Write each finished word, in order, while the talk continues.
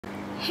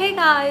Hey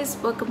guys,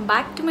 welcome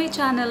back to my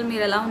channel.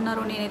 మీరు ఎలా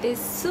ఉన్నారు? నేనైతే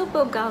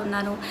సూపర్గా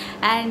ఉన్నాను.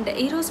 అండ్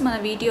ఈరోజు మన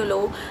వీడియోలో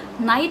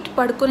నైట్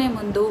పడుకునే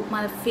ముందు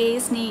మన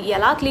ఫేస్ని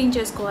ఎలా క్లీన్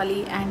చేసుకోవాలి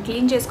అండ్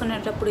క్లీన్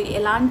చేసుకునేటప్పుడు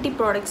ఎలాంటి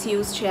ప్రోడక్ట్స్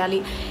యూజ్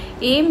చేయాలి,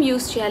 ఏం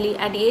యూజ్ చేయాలి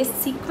అండ్ ఏ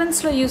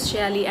సీక్వెన్స్లో యూజ్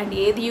చేయాలి అండ్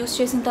ఏది యూజ్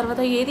చేసిన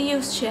తర్వాత ఏది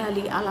యూజ్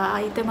చేయాలి, అలా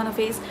అయితే మన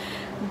ఫేస్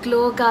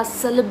గ్లోగా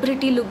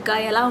సెలబ్రిటీ లుక్గా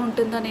ఎలా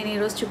ఉంటుందో నేను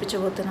ఈరోజు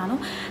చూపించబోతున్నాను.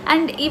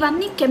 అండ్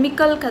ఇవన్నీ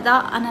కెమికల్ కదా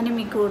అని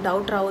మీకు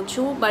డౌట్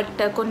రావచ్చు,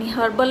 బట్ కొన్ని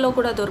హెర్బల్లో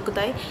కూడా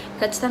దొరుకుతాయి.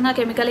 ఖచ్చితంగా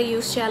కెమికలే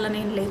యూజ్ చేయాలని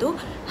ఏం లేదు,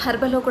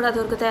 హెర్బల్లో కూడా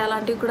దొరుకుతాయి.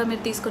 అలాంటివి కూడా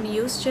మీరు తీసుకొని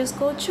యూజ్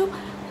చేసుకోవచ్చు.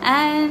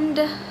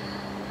 అండ్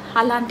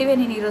అలాంటివే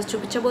నేను ఈరోజు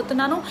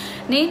చూపించబోతున్నాను.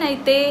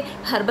 నేనైతే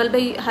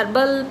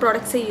హెర్బల్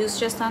ప్రోడక్ట్సే యూజ్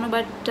చేస్తాను,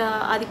 బట్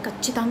అది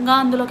ఖచ్చితంగా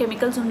అందులో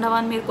కెమికల్స్ ఉండవా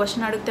అని మీరు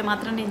క్వశ్చన్ అడిగితే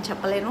మాత్రం నేను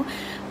చెప్పలేను.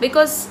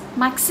 బికాస్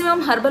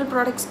మ్యాక్సిమం హెర్బల్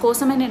ప్రోడక్ట్స్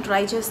కోసమే నేను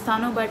ట్రై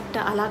చేస్తాను. బట్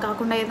అలా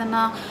కాకుండా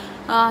ఏదన్నా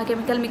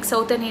కెమికల్ మిక్స్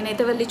అవుతే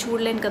నేనైతే వెళ్ళి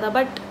చూడలేను కదా.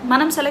 బట్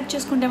మనం సెలెక్ట్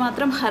చేసుకుంటే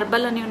మాత్రం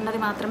హెర్బల్ అని ఉన్నది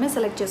మాత్రమే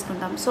సెలెక్ట్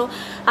చేసుకుంటాం. సో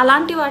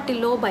అలాంటి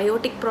వాటిల్లో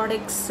బయోటిక్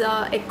ప్రోడక్ట్స్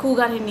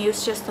ఎక్కువగా నేను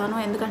యూజ్ చేస్తాను,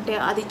 ఎందుకంటే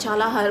అది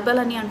చాలా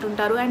హెర్బల్ అని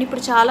అంటుంటారు. అండ్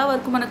ఇప్పుడు చాలా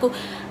వరకు మనకు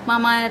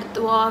మామా ఎర్త్,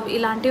 వావ్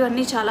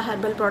ఇలాంటివన్నీ చాలా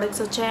హెర్బల్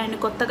ప్రోడక్ట్స్ వచ్చాయి. అండ్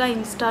కొత్తగా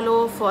ఇన్స్టాలో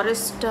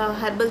ఫారెస్ట్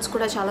హెర్బల్స్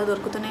కూడా చాలా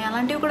దొరుకుతున్నాయి.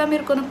 అలాంటివి కూడా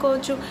మీరు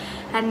కొనుక్కోవచ్చు.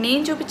 అండ్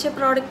నేను చూపించే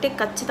ప్రోడక్టే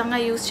ఖచ్చితంగా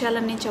యూజ్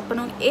చేయాలని నేను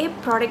చెప్పను, ఏ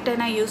ప్రోడక్ట్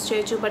అయినా యూజ్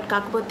చేయొచ్చు. బట్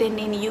కాకపోతే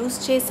నేను యూజ్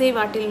చేసే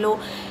వాటిల్లో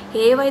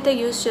ఏవైతే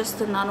యూజ్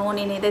చేస్తున్నానో,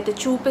 నేను ఏదైతే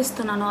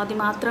చూపిస్తున్నానో అది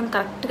మాత్రం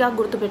కరెక్ట్గా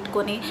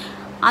గుర్తుపెట్టుకొని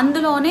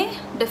అందులోనే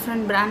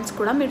డిఫరెంట్ బ్రాండ్స్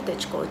కూడా మీరు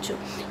తెచ్చుకోవచ్చు.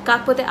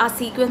 కాకపోతే ఆ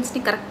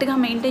సీక్వెన్స్ని కరెక్ట్గా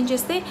మెయింటైన్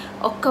చేస్తే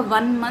ఒక్క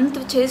 1 మంత్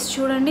చేసి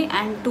చూడండి,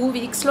 అండ్ 2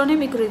 వీక్స్లోనే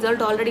మీకు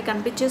రిజల్ట్ ఆల్రెడీ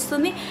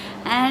కనిపించేస్తుంది.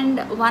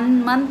 అండ్ 1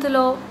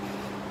 మంత్లో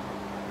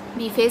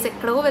మీ ఫేస్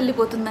ఎక్కడో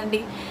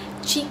వెళ్ళిపోతుందండి.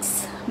 చీక్స్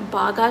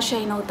బాగా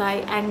షైన్ అవుతాయి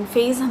అండ్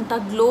ఫేస్ అంతా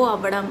గ్లో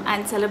అవ్వడం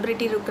అండ్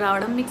సెలబ్రిటీ లుక్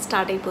రావడం మీకు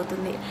స్టార్ట్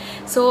అయిపోతుంది.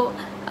 సో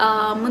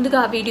ముందుగా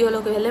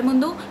వీడియోలోకి వెళ్ళే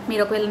ముందు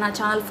మీరు ఒకవేళ నా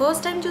ఛానల్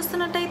ఫస్ట్ టైం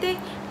చూస్తున్నట్టయితే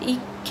ఈ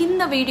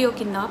వీడియో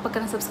కింద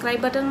పక్కన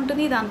సబ్స్క్రైబ్ బటన్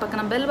ఉంటుంది, దాని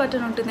పక్కన బెల్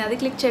బటన్ ఉంటుంది. అది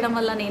క్లిక్ చేయడం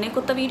వల్ల నేనే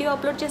కొత్త వీడియో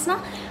అప్లోడ్ చేసినా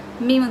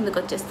మీ ముందుకు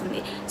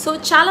వచ్చేస్తుంది. సో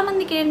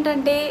చాలామందికి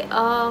ఏంటంటే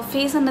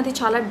ఫేస్ అన్నది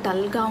చాలా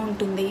డల్గా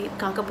ఉంటుంది,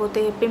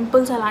 కాకపోతే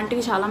పింపుల్స్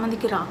అలాంటివి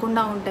చాలామందికి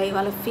రాకుండా ఉంటాయి.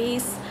 వాళ్ళ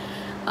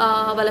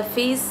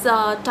ఫేస్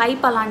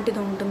టైప్ అలాంటిది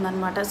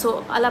ఉంటుందన్నమాట. సో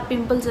అలా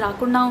పింపుల్స్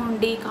రాకుండా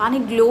ఉండి కానీ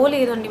గ్లో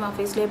లేదండి మా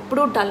ఫేస్లో,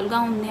 ఎప్పుడూ డల్గా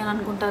ఉంది అని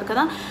అనుకుంటారు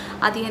కదా.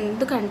 అది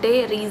ఎందుకంటే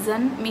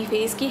రీజన్ మీ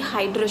ఫేస్కి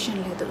హైడ్రేషన్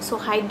లేదు. సో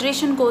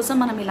హైడ్రేషన్ కోసం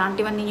మనం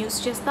ఇలాంటివన్నీ యూజ్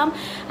చేస్తాం.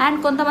 అండ్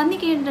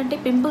కొంతమందికి ఏంటంటే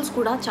పింపుల్స్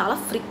కూడా చాలా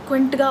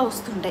ఫ్రీక్వెంట్గా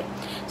వస్తుంటాయి.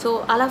 సో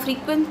అలా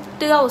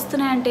ఫ్రీక్వెంట్గా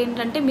వస్తున్నాయంటే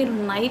ఏంటంటే మీరు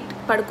నైట్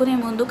పడుకునే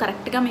ముందు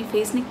కరెక్ట్గా మీ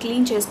ఫేస్ని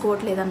క్లీన్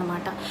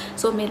చేసుకోవట్లేదన్నమాట.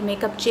 సో మీరు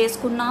మేకప్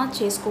చేసుకున్నా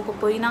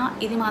చేసుకోకపోయినా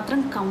ఇది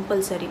మాత్రం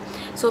కంపల్సరీ.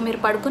 సో మీరు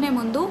పడుకునే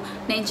ముందు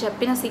నేను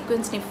చెప్పిన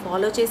సీక్వెన్స్ని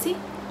ఫాలో చేసి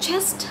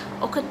జస్ట్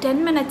ఒక 10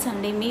 మినిట్స్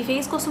అండి, మీ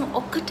ఫేస్ కోసం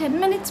ఒక 10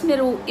 మినిట్స్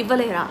మీరు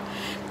ఇవ్వలేరా?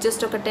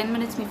 జస్ట్ ఒక 10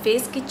 మినిట్స్ మీ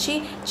ఫేస్కి ఇచ్చి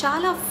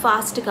చాలా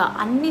ఫాస్ట్గా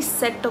అన్ని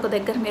సెట్ ఒక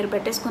దగ్గర మీరు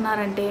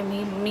పెట్టేసుకున్నారంటే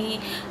మీ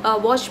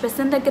వాష్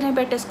బేసిన్ దగ్గరే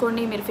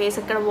పెట్టేసుకోండి. మీరు ఫేస్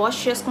ఎక్కడ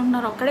వాష్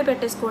చేసుకుంటున్నారో అక్కడే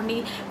పెట్టేసుకోండి.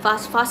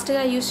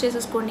 ఫాస్ట్గా యూజ్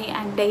చేసేసుకోండి.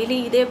 అండ్ డైలీ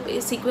ఇదే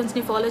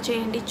సీక్వెన్స్ని ఫాలో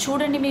చేయండి.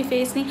 చూడండి మీ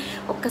ఫేస్ని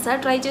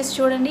ఒక్కసారి ట్రై చేసి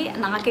చూడండి,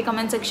 నాకే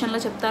కమెంట్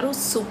సెక్షన్లో చెప్తారు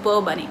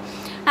సూపర్బ్ అని.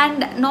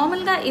 అండ్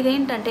నార్మల్గా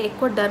ఇదేంటంటే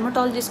ఎక్కువ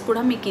డర్మటాలజిస్ట్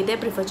కూడా మీకు ఇదే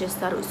ప్రిఫర్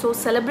చేస్తారు. సో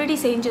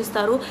సెలబ్రిటీస్ ఏం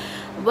చేస్తారు,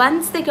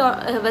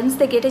 once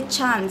they get a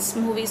chance,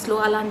 మూవీస్లో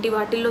అలాంటి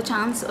వాటిల్లో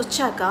ఛాన్స్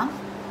వచ్చాక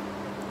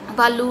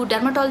వాళ్ళు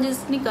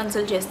డర్మటాలజిస్ట్ని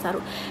కన్సల్ట్ చేస్తారు.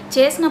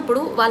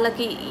 చేసినప్పుడు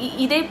వాళ్ళకి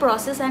ఇదే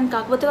ప్రాసెస్ అండ్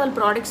కాకపోతే వాళ్ళ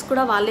ప్రోడక్ట్స్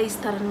కూడా వాళ్ళే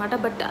ఇస్తారనమాట.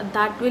 But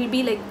that will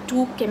be like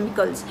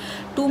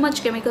too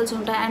much chemicals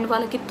ఉంటాయి. అండ్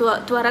వాళ్ళకి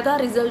త్వరగా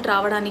రిజల్ట్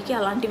రావడానికి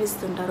అలాంటివి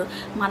ఇస్తుంటారు.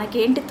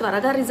 మనకేంటి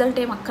త్వరగా రిజల్ట్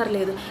ఏం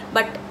అక్కర్లేదు,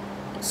 బట్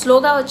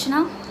స్లోగా వచ్చినా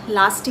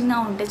లాస్టింగ్గా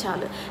ఉంటే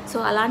చాలు. సో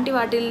అలాంటి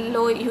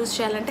వాటిల్లో యూజ్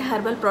చేయాలంటే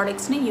హెర్బల్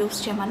ప్రోడక్ట్స్ని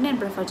యూజ్ చేయమని నేను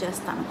ప్రిఫర్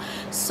చేస్తాను.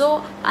 సో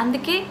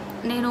అందుకే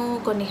నేను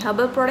కొన్ని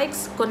హెర్బల్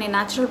ప్రోడక్ట్స్, కొన్ని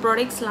న్యాచురల్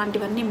ప్రోడక్ట్స్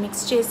లాంటివన్నీ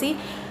మిక్స్ చేసి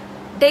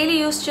డైలీ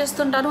యూజ్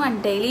చేస్తుంటాను. అండ్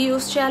డైలీ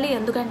యూజ్ చేయాలి,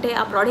 ఎందుకంటే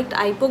ఆ ప్రోడక్ట్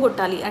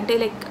అయిపోగొట్టాలి. అంటే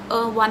లైక్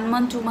 1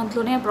 మంత్ 2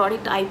 మంత్లోనే ఆ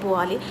ప్రోడక్ట్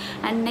అయిపోవాలి.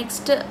 అండ్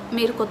నెక్స్ట్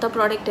మీరు కొత్త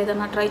ప్రోడక్ట్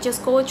ఏదైనా ట్రై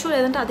చేసుకోవచ్చు,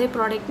 లేదంటే అదే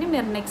ప్రోడక్ట్ని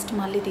మీరు నెక్స్ట్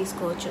మళ్ళీ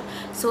తీసుకోవచ్చు.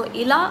 సో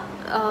ఇలా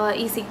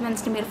ఈ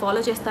సీక్వెన్స్ని మీరు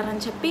ఫాలో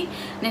చేస్తారని చెప్పి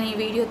నేను ఈ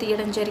వీడియో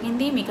తీయడం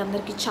జరిగింది. మీకు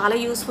అందరికీ చాలా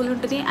యూస్ఫుల్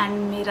ఉంటుంది. అండ్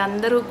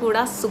మీరందరూ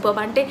కూడా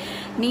సూపర్. అంటే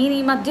నేను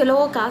ఈ మధ్యలో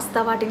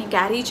కాస్త వాటిని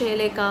క్యారీ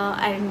చేయలేక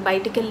అండ్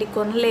బయటికి వెళ్ళి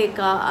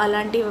కొనలేక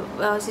అలాంటి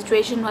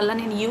సిచ్యువేషన్ వల్ల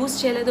నేను యూజ్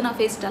చేయలేదు, నా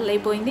ఫేస్ డల్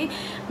అయిపోయింది.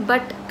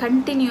 బట్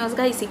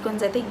కంటిన్యూస్గా ఈ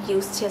సీక్వెన్స్ అయితే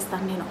యూజ్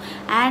చేస్తాను నేను.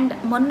 అండ్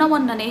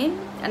మొన్ననే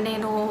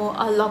నేను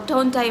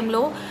లాక్డౌన్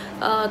టైంలో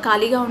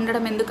ఖాళీగా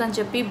ఉండడం ఎందుకని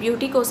చెప్పి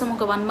బ్యూటీ కోసం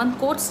ఒక 1 మంత్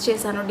కోర్స్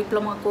చేశాను,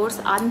 డిప్లొమా కోర్స్.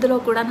 అందులో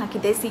కూడా నాకు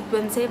ఇదే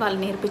సీక్వెన్సే వాళ్ళు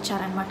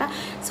నేర్పించారనమాట.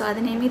 సో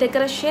అది నేను మీ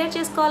దగ్గర షేర్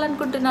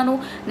చేసుకోవాలనుకుంటున్నాను.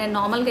 నేను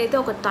నార్మల్గా అయితే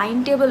ఒక టైం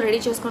టేబుల్ రెడీ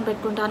చేసుకొని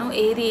పెట్టుకుంటాను,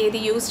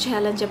 ఏది యూజ్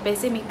చేయాలని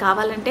చెప్పేసి. మీకు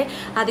కావాలంటే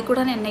అది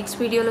కూడా నేను నెక్స్ట్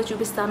వీడియోలో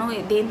చూపిస్తాను,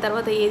 దేని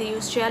తర్వాత ఏది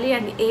యూజ్ చేయాలి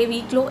అండ్ ఏ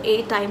వీక్లో ఏ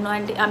టైంలో.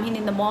 అంటే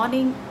ఇన్ ద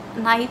మార్నింగ్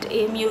నైట్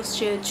ఏం యూస్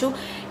చేయొచ్చు,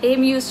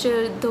 ఏం యూస్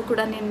చేయొద్దో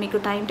కూడా నేను మీకు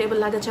టైం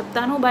టేబుల్ లాగా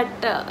చెప్తాను.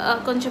 బట్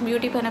కొంచెం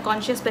బ్యూటీ పైన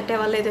కాన్షియస్ పెట్టే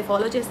వాళ్ళు అయితే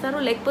ఫాలో చేస్తారు,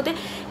 లేకపోతే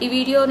ఈ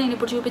వీడియో నేను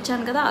ఇప్పుడు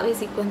చూపించాను కదా అవే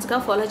సీక్వెన్స్గా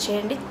ఫాలో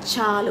చేయండి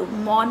చాలు.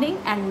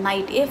 Morning and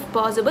night if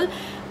possible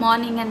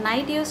morning and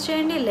night use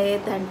చేయండి,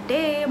 లేదంటే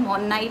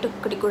నైట్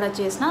ఒక్కటి కూడా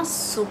చేసినా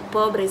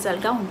సూపర్బ్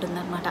రిజల్ట్గా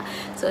ఉంటుందన్నమాట.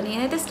 సో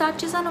నేనైతే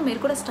స్టార్ట్ చేశాను,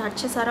 మీరు కూడా స్టార్ట్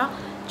చేశారా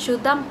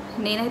చూద్దాం.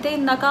 నేనైతే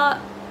ఇందాక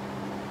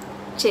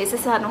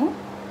చేసేసాను,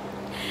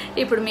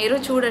 ఇప్పుడు మీరు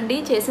చూడండి.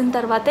 చేసిన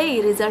తర్వాతే ఈ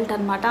రిజల్ట్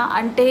అనమాట.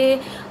 అంటే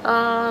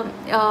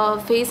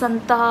ఫేస్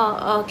అంతా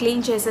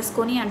క్లీన్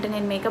చేసేసుకొని, అంటే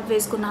నేను మేకప్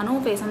వేసుకున్నాను,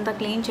 ఫేస్ అంతా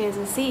క్లీన్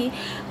చేసేసి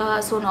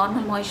సో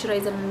నార్మల్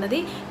మాయిశ్చరైజర్ అన్నది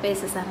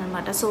వేసేసాను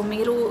అనమాట. సో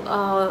మీరు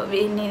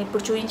నేను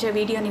ఇప్పుడు చూపించే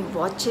వీడియోని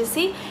వాచ్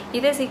చేసి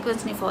ఇదే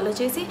సీక్వెన్స్ని ఫాలో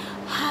చేసి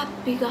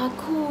హ్యాపీగా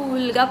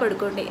కూల్గా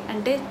పడుకోండి.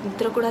 అంటే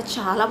నిద్ర కూడా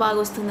చాలా బాగా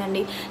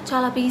వస్తుందండి,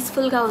 చాలా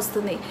పీస్ఫుల్గా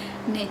వస్తుంది.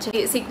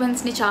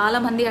 సీక్వెన్స్ని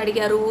చాలామంది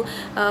అడిగారు,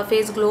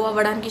 ఫేస్ గ్లో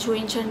అవ్వడానికి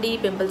చూపించండి,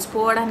 పింపుల్స్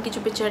పోవడానికి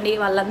చూపించండి.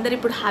 వాళ్ళందరూ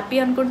ఇప్పుడు హ్యాపీ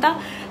అనుకుంటా.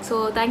 So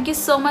thank you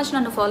so much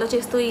నన్ను ఫాలో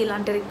చేస్తూ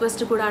ఇలాంటి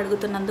రిక్వెస్ట్ కూడా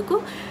అడుగుతున్నందుకు.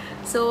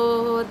 So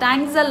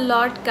thanks a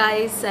lot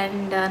guys,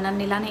 and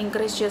నన్ను ఇలానే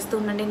ఎంకరేజ్ చేస్తూ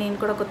ఉండండి. నేను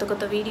కూడా కొత్త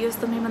కొత్త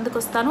వీడియోస్తో మీ ముందుకు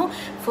వస్తాను.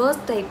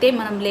 ఫస్ట్ అయితే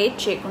మనం లేట్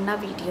చేయకుండా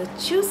వీడియో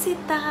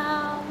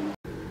చూసిద్దాం.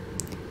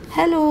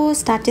 హలో,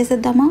 స్టార్ట్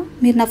చేసేద్దామా?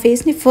 మీరు నా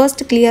ఫేస్ని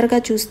ఫస్ట్ క్లియర్గా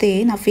చూస్తే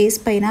నా ఫేస్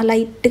పైన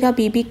లైట్గా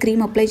బీబీ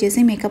క్రీమ్ అప్లై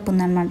చేసి మేకప్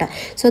ఉందన్నమాట.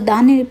 సో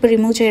దాన్ని ఇప్పుడు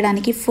రిమూవ్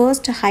చేయడానికి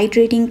first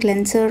hydrating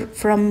cleanser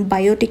from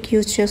Biotique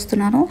use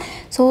చేస్తున్నాను.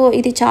 సో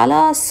ఇది చాలా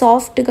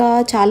సాఫ్ట్గా,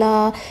 చాలా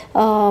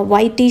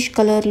వైటిష్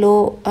కలర్లో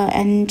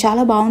అండ్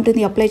చాలా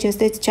బాగుంటుంది. అప్లై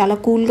చేస్తే చాలా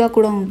కూల్గా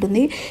కూడా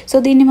ఉంటుంది. సో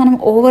దీన్ని మనం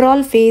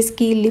ఓవరాల్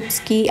ఫేస్కి,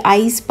 లిప్స్కి,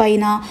 ఐస్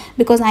పైన,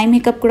 బికాజ్ ఐ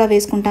మేకప్ కూడా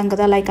వేసుకుంటాం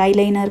కదా, లైక్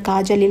ఐలైనర్,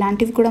 కాజల్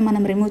ఇలాంటివి కూడా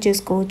మనం రిమూవ్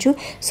చేసుకోవచ్చు.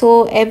 సో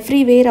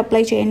ఎవ్రీవేర్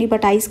అప్లై చేయండి,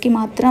 బట్ ఐస్కి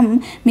మాత్రం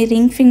మీ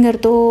రింగ్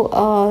ఫింగర్తో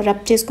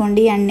రబ్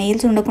చేసుకోండి అండ్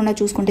నెయిల్స్ ఉండకుండా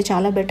చూసుకుంటే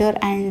చాలా బెటర్.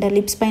 అండ్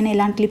లిప్స్ పైన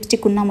ఎలాంటి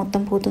లిప్స్టిక్ ఉన్నా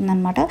మొత్తం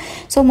పోతుందన్నమాట.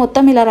 సో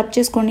మొత్తం ఇలా రబ్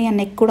చేసుకోండి అండ్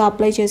నెక్ కూడా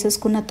అప్లై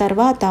చేసేసుకున్న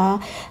తర్వాత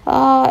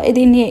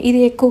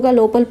ఇది ఎక్కువగా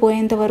లోపల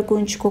పోయేంత వరకు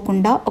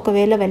ఉంచుకోకుండా,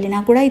 ఒకవేళ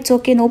వెళ్ళినా కూడా it's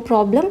okay, no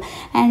problem.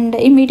 And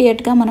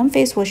ఇమీడియట్గా మనం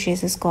ఫేస్ వాష్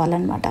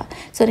చేసేసుకోవాలన్నమాట.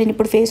 సో నేను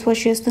ఇప్పుడు ఫేస్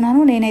వాష్ చేస్తున్నాను.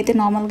 నేనైతే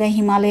నార్మల్గా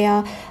Himalaya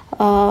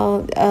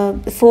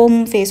foam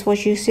face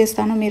wash use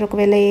చేస్తాను. మీరు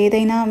ఒకవేళ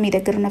ఏదైనా మీ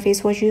దగ్గర ఉన్న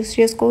ఫేస్ వాష్ యూస్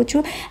చేసుకోవచ్చు.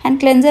 అండ్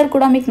క్లెన్జర్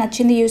కూడా మీకు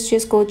నచ్చింది యూస్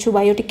చేసుకోవచ్చు.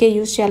 బయోటికే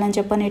యూస్ చేయాలని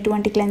చెప్పని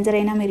ఎటువంటి క్లెన్జర్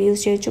అయినా మీరు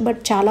యూస్ చేయొచ్చు, బట్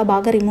చాలా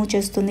బాగా రిమూవ్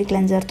చేస్తుంది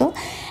క్లెన్జర్తో.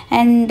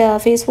 అండ్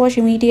ఫేస్ వాష్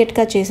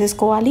ఇమీడియట్గా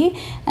చేసేసుకోవాలి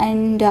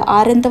అండ్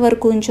ఆరేంత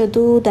వరకు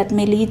ఉంచొద్దు. That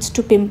may leads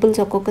to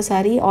pimples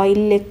ఒక్కొక్కసారి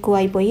ఆయిల్ ఎక్కువ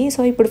అయిపోయి.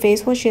 సో ఇప్పుడు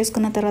ఫేస్ వాష్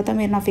చేసుకున్న తర్వాత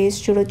మీరు నా ఫేస్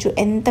చూడొచ్చు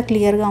ఎంత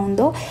క్లియర్గా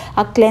ఉందో.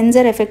 ఆ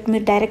క్లెన్జర్ ఎఫెక్ట్,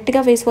 మీరు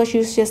డైరెక్ట్గా ఫేస్ వాష్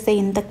యూస్ చేస్తే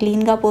ఇంత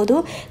క్లీన్గా పోదు.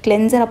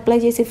 క్లెన్జర్ అప్లై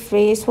చేసి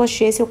ఫేస్ వాష్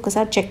చేసి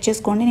ఒక్కసారి చెక్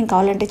చేసుకోండి. నేను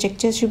కావాలంటే చెక్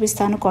చేసి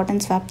చూపిస్తాను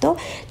కాటన్ స్వాప్తో.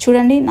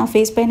 చూడండి నా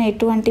ఫేస్ పైన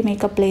ఎటువంటి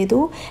మేకప్ లేదు.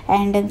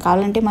 అండ్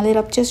కావాలంటే మళ్ళీ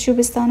రబ్ చేసి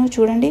చూపిస్తాను.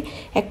 చూడండి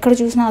ఎక్కడ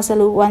చూసినా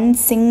అసలు 1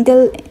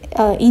 సింగిల్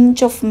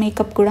ఇంచ్ ఆఫ్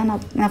మేకప్ కూడా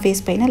నా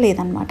ఫేస్ పైన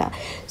లేదనమాట.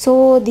 సో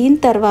దీని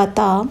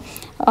తర్వాత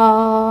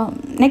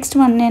నెక్స్ట్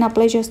వన్ నేను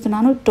అప్లై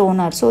చేస్తున్నాను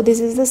toner. So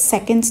this is the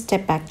second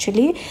step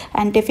actually.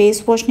 అంటే ఫేస్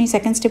వాష్ని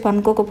సెకండ్ స్టెప్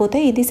అనుకోకపోతే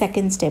ఇది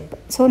సెకండ్ స్టెప్.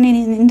 సో నేను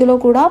ఇందులో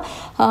కూడా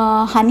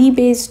హనీ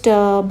బేస్డ్,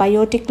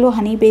 బయోటిక్లో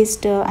హనీ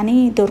బేస్డ్ అని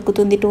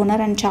దొరుకుతుంది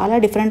టోనర్. అండ్ చాలా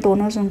డిఫరెంట్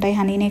టోనర్స్ ఉంటాయి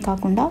హనీనే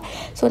కాకుండా.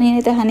 సో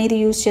నేనైతే హనీది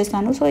యూస్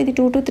చేస్తాను. సో ఇది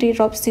 2 to 3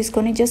 డ్రాప్స్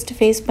తీసుకొని జస్ట్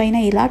ఫేస్ పైన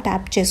ఇలా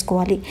ట్యాప్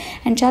చేసుకోవాలి.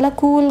 అండ్ చాలా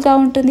కూల్గా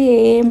ఉంటుంది,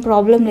 ఏం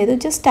ప్రాబ్లం లేదు.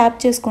 జస్ట్ ట్యాప్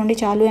చేసుకోండి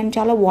చాలు. అండ్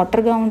చాలా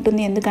వాటర్గా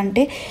ఉంటుంది,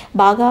 ఎందుకంటే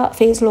బాగా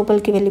ఫేస్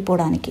లోపలికి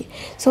వెళ్ళిపోవడానికి.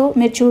 సో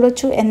మీరు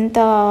చూడొచ్చు ఎంత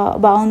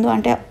బాగుందో.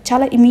 అంటే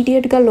చాలా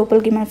ఇమీడియట్గా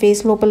లోపలికి, మన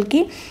ఫేస్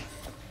లోపలికి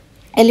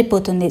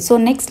వెళ్ళిపోతుంది. సో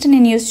నెక్స్ట్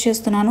నేను యూస్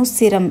చేస్తున్నాను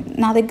సిరం.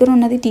 నా దగ్గర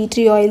ఉన్నది tea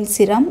tree oil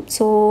serum.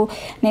 So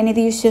నేను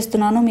ఇది యూస్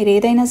చేస్తున్నాను. మీరు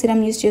ఏదైనా సిరం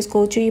యూస్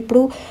చేసుకోవచ్చు.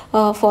 ఇప్పుడు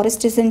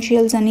ఫారెస్ట్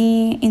ఎసెన్షియల్స్ అని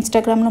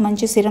ఇన్స్టాగ్రామ్లో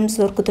మంచి సిరమ్స్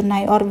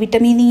దొరుకుతున్నాయి, are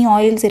vitamin E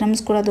oil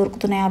serums కూడా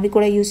దొరుకుతున్నాయి, అవి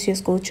కూడా యూస్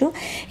చేసుకోవచ్చు.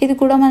 ఇది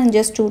కూడా మనం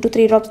జస్ట్ 2 to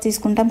 3 డ్రాప్స్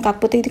తీసుకుంటాం.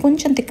 కాకపోతే ఇది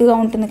కొంచెం థిక్గా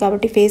ఉంటుంది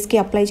కాబట్టి ఫేస్కి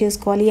అప్లై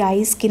చేసుకోవాలి.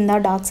 ఐస్ కింద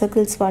డార్క్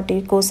సర్కిల్స్ వాటి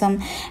కోసం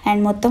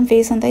అండ్ మొత్తం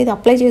ఫేస్ అంతా ఇది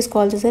అప్లై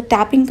చేసుకోవాల్సి వస్తుంది.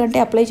 ట్యాపింగ్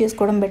కంటే అప్లై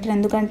చేసుకోవడం బెటర్,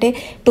 ఎందుకంటే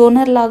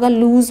టోనర్ లాగా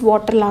లూజ్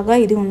వాటర్ లాగా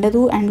ఇది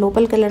ఉండదు అండ్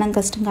లోపలికి వెళ్ళడం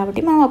కష్టం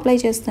కాబట్టి మనం అప్లై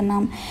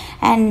చేస్తున్నాం.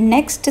 అండ్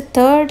నెక్స్ట్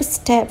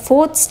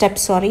ఫోర్త్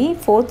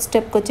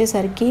స్టెప్కి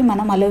వచ్చేసరికి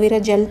మనం అలోవెరా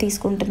జెల్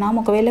తీసుకుంటున్నాం.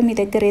 ఒకవేళ మీ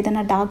దగ్గర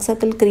ఏదైనా డార్క్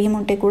సర్కిల్ క్రీమ్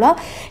ఉంటే కూడా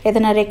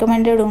ఏదైనా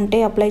రికమెండెడ్ ఉంటే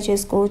అప్లై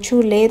చేసుకోవచ్చు.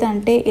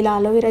 లేదంటే ఇలా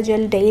అలోవెరా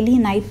జెల్ డైలీ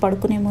నైట్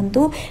పడుకునే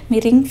ముందు మీ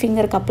రింగ్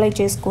ఫింగర్కి అప్లై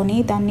చేసుకొని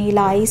దాన్ని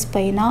ఇలా ఐస్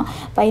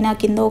పైన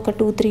కింద ఒక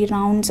 2-3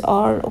 రౌండ్స్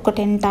ఆర్ ఒక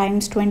 10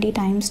 times 20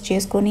 times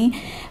చేసుకొని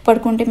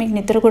పడుకుంటే మీకు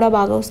నిద్ర కూడా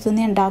బాగా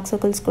వస్తుంది అండ్ డార్క్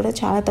సర్కిల్స్ కూడా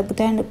చాలా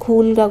తగ్గుతాయి అండ్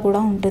కూల్గా కూడా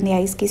కూడా ఉంటుంది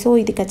ఐస్కి. సో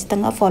ఇది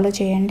ఖచ్చితంగా ఫాలో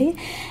చేయండి.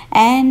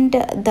 And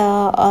the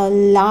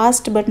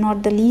last but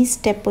not the least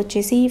step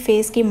వచ్చేసి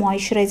ఫేస్కి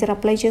మాయిశ్చరైజర్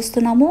అప్లై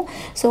చేస్తున్నాము.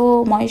 సో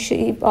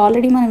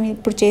ఆల్రెడీ మనం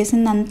ఇప్పుడు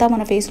చేసిందంతా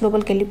మన ఫేస్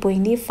లోపలికి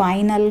వెళ్ళిపోయింది.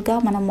 ఫైనల్గా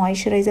మనం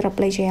మాయిశ్చరైజర్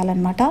అప్లై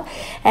చేయాలన్నమాట.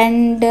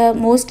 అండ్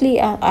మోస్ట్లీ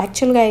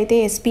యాక్చువల్గా అయితే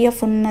SPF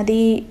ఉన్నది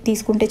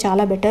తీసుకుంటే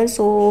చాలా better.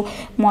 So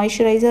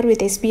moisturiser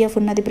with SPF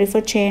ఉన్నది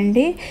ప్రిఫర్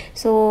చేయండి.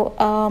 సో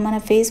మన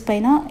ఫేస్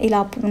పైన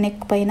ఇలా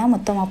నెక్ పైన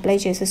మొత్తం అప్లై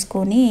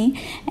చేసేసుకొని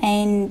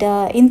అండ్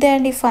ఇంతే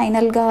అండి.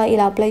 ఫైనల్గా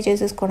ఇలా అప్లై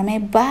చేసేసుకోవడమే.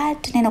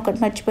 బట్ నేను ఒకటి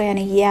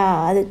మర్చిపోయాను,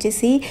 అది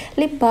వచ్చేసి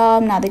లిప్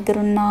బామ్. నా దగ్గర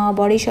ఉన్న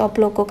బాడీ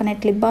షాప్లో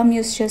కోకోనట్ లిప్ బామ్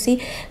యూస్ చేసి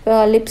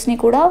లిప్స్ని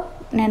కూడా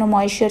నేను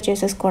మాయిశ్చర్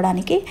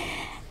చేసేసుకోవడానికి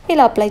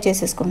ఇలా అప్లై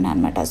చేసేసుకున్నాను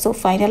అనమాట. సో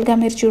ఫైనల్గా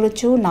మీరు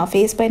చూడొచ్చు నా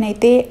ఫేస్ పైన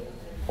అయితే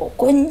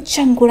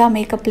కొంచెం కూడా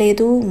మేకప్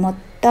లేదు.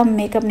 మొత్తం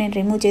మేకప్ నేను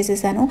రిమూవ్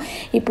చేసేసాను.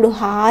 ఇప్పుడు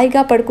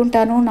హాయిగా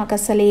పడుకుంటాను. నాకు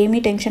అసలు ఏమీ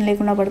టెన్షన్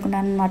లేకుండా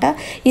పడుకున్నాను అనమాట.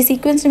 ఈ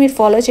సీక్వెన్స్ని మీరు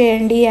ఫాలో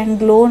చేయండి and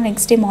glow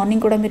next day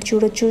morning కూడా మీరు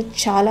చూడొచ్చు.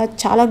 చాలా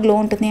చాలా గ్లో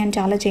ఉంటుంది అండ్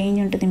చాలా చేంజ్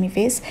ఉంటుంది మీ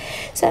face.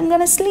 So I'm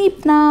gonna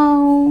sleep now.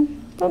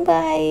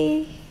 Bye.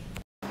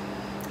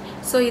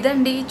 So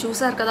ఇదండి,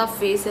 చూసారు కదా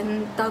ఫేస్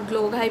ఎంత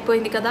గ్లోగా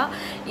అయిపోయింది కదా.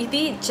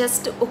 ఇది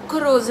జస్ట్ ఒక్క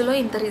రోజులో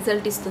ఇంత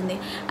రిజల్ట్ ఇస్తుంది.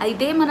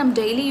 అయితే మనం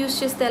డైలీ యూస్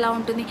చేస్తే ఎలా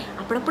ఉంటుంది,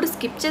 అప్పుడప్పుడు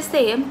స్కిప్ చేస్తే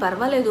ఏం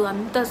పర్వాలేదు,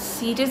 అంత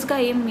సీరియస్గా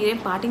మీరేం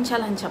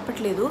పాటించాలని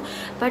చెప్పట్లేదు.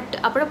 బట్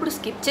అప్పుడప్పుడు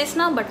స్కిప్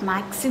చేసినా బట్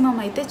మ్యాక్సిమం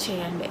అయితే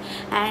చేయండి.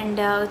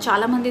 అండ్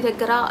చాలామంది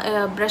దగ్గర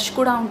బ్రష్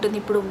కూడా ఉంటుంది.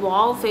 ఇప్పుడు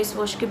ఫేస్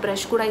వాష్కి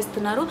బ్రష్ కూడా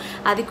ఇస్తున్నారు.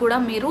 అది కూడా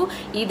మీరు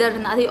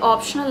అది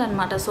ఆప్షనల్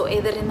అనమాట. So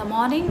either in the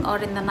morning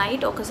or in the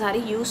night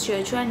ఒకసారి యూస్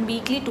చేయొచ్చు. అండ్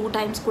వీక్లీ 2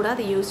 times కూడా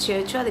అది యూస్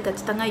చేయొచ్చు. అది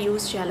ఖచ్చితంగా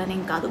యూస్ చేయాలని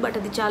ఏం కాదు, బట్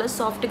అది చాలా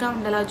సాఫ్ట్గా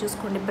ఉండేలా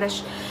చూసుకోండి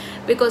బ్రష్.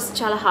 బికాస్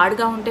చాలా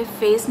హార్డ్గా ఉంటే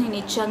ఫేస్ని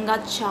నిజంగా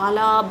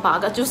చాలా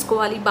బాగా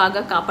చూసుకోవాలి,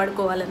 బాగా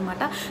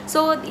కాపాడుకోవాలన్నమాట. సో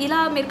ఇలా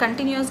మీరు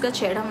కంటిన్యూస్గా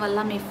చేయడం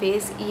వల్ల మీ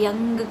ఫేస్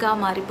యంగ్గా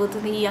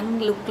మారిపోతుంది,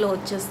 యంగ్ లుక్లో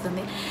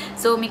వచ్చేస్తుంది.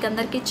 సో మీకు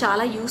అందరికీ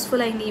చాలా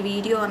యూస్ఫుల్ అయింది ఈ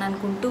వీడియో అని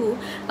అనుకుంటూ,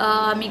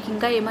 మీకు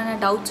ఇంకా ఏమైనా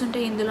డౌట్స్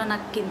ఉంటే ఇందులో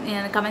నాకు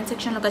కమెంట్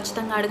సెక్షన్లో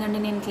ఖచ్చితంగా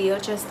అడగండి, నేను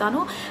క్లియర్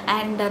చేస్తాను.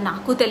 అండ్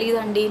నాకు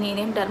తెలియదండి,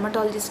 నేనేం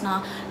డెర్మటాలజిస్ట్నా.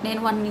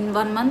 నేను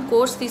 1 month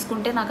కోర్స్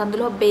తీసుకుంటే నాకు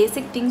అందులో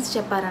బేసిక్ థింగ్స్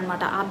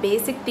చెప్పారనమాట. ఆ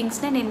బేసిక్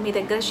థింగ్స్నే నేను మీ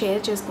దగ్గర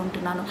షేర్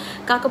చేసుకుంటున్నాను.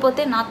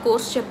 కాకపోతే నా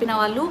కోర్స్ చెప్పిన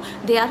వాళ్ళు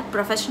దే ఆర్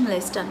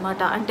ప్రొఫెషనలిస్ట్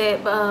అనమాట. అంటే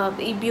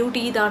ఈ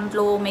బ్యూటీ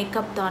దాంట్లో,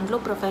 మేకప్ దాంట్లో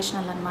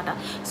ప్రొఫెషనల్ అనమాట.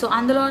 సో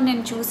అందులో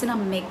నేను చూసిన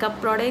మేకప్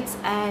ప్రోడక్ట్స్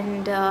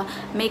అండ్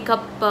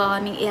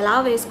మేకప్ని ఎలా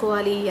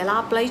వేసుకోవాలి, ఎలా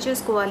అప్లై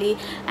చేసుకోవాలి,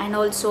 అండ్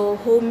ఆల్సో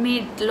హోమ్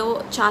మేడ్లో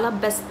చాలా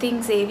బెస్ట్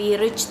థింగ్స్ ఏవి,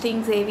 రిచ్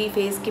థింగ్స్ ఏవి,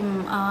 ఫేస్కి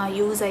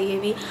యూజ్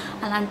అయ్యేవి,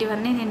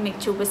 అలాంటివన్నీ నేను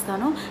మీకు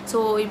చూపిస్తాను. సో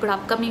ఇప్పుడు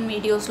అప్కమింగ్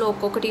వీడియోస్లో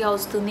ఒక్కొక్కటిగా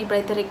వస్తుంది.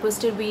 ఇప్పుడైతే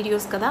రిక్వెస్టెడ్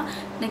వీడియోస్ కదా,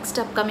 నెక్స్ట్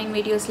అప్కమింగ్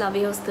వీడియోస్లో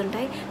అవే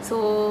వస్తుంటాయి. సో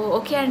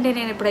ఓకే అండి,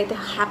 నేను ఇప్పుడైతే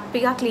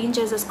హ్యాపీగా క్లీన్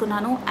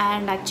చేసేసుకున్నాను.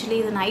 అండ్ యాక్చువల్లీ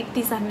ఇది నైట్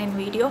తీసాను నేను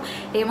వీడియో,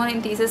 ఏమో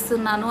నేను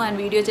తీసేస్తున్నాను అండ్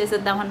వీడియో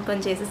చేసేద్దాం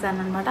అనుకొని చేసేసాను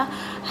అనమాట.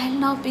 అండ్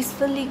నా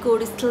పీస్ఫుల్లీ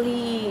కోడిస్లీ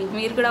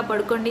మీరు కూడా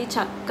పడుకోండి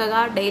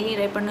చక్కగా. డైలీ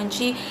రేపటి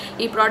నుంచి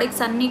ఈ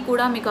ప్రోడక్ట్స్ అన్నీ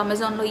కూడా మీకు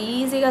అమెజాన్లో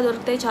ఈజీగా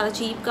దొరుకుతాయి, చాలా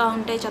చీప్గా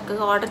ఉంటాయి.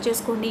 చక్కగా ఆర్డర్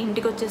చేసుకోండి,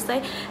 ఇంటికి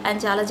వచ్చేస్తాయి.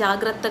 అండ్ చాలా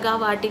జాగ్రత్తగా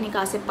వాటిని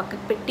కాసేపు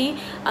పక్కకు పెట్టి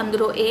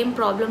అందులో ఏం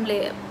ప్రాబ్లం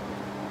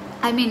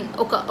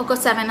ఒక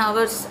 7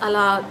 hours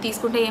అలా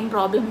తీసుకుంటే ఏం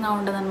ప్రాబ్లంగా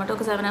ఉండదు అనమాట.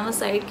 ఒక 7 hours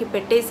సైడ్కి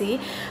పెట్టేసి,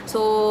 సో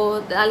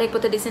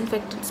లేకపోతే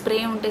డిస్ఇన్ఫెక్టెంట్ స్ప్రే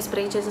ఉంటే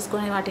స్ప్రే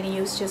చేసేసుకొని వాటిని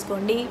యూస్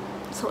చేసుకోండి.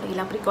 సో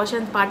ఇలా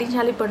ప్రికాషన్స్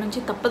పాటించాలి ఇప్పటి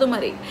నుంచి, తప్పదు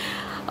మరి.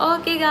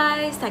 Okay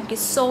guys, thank you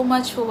so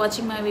much for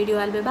watching my video.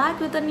 I'll be back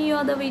with a new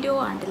other video.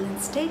 Until then,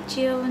 stay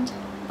tuned.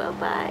 Bye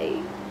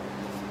bye.